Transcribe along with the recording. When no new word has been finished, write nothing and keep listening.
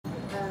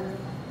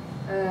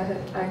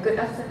Good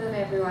afternoon,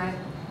 everyone.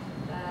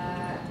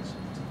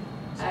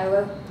 I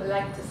would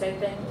like to say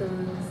thank to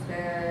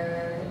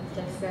Mr.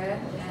 Jackson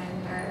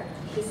and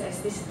his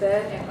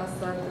assistant, and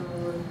also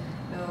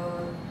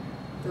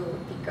to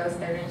because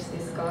arrange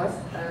this course.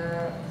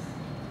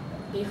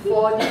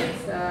 Before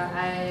this,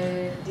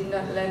 I did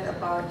not learn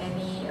about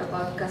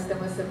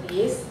customer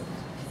service.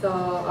 So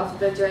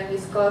after joining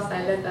this course,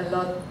 I learned a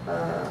lot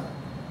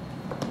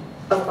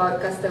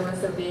about customer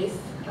service.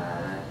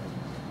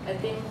 I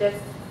think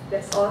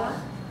that's all.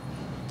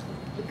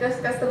 Because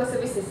customer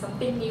service is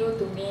something new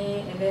to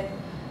me, and then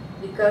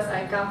because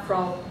I come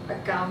from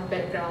account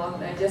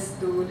background, I just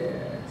do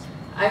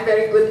I'm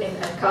very good in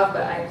account,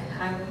 but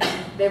I'm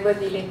never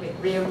dealing with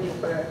real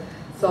people.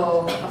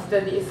 So after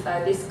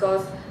this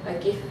course,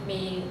 give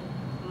me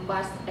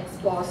must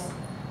expose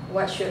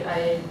what should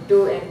I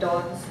do and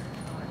don't.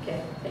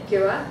 Okay, thank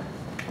you.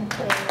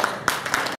 Okay.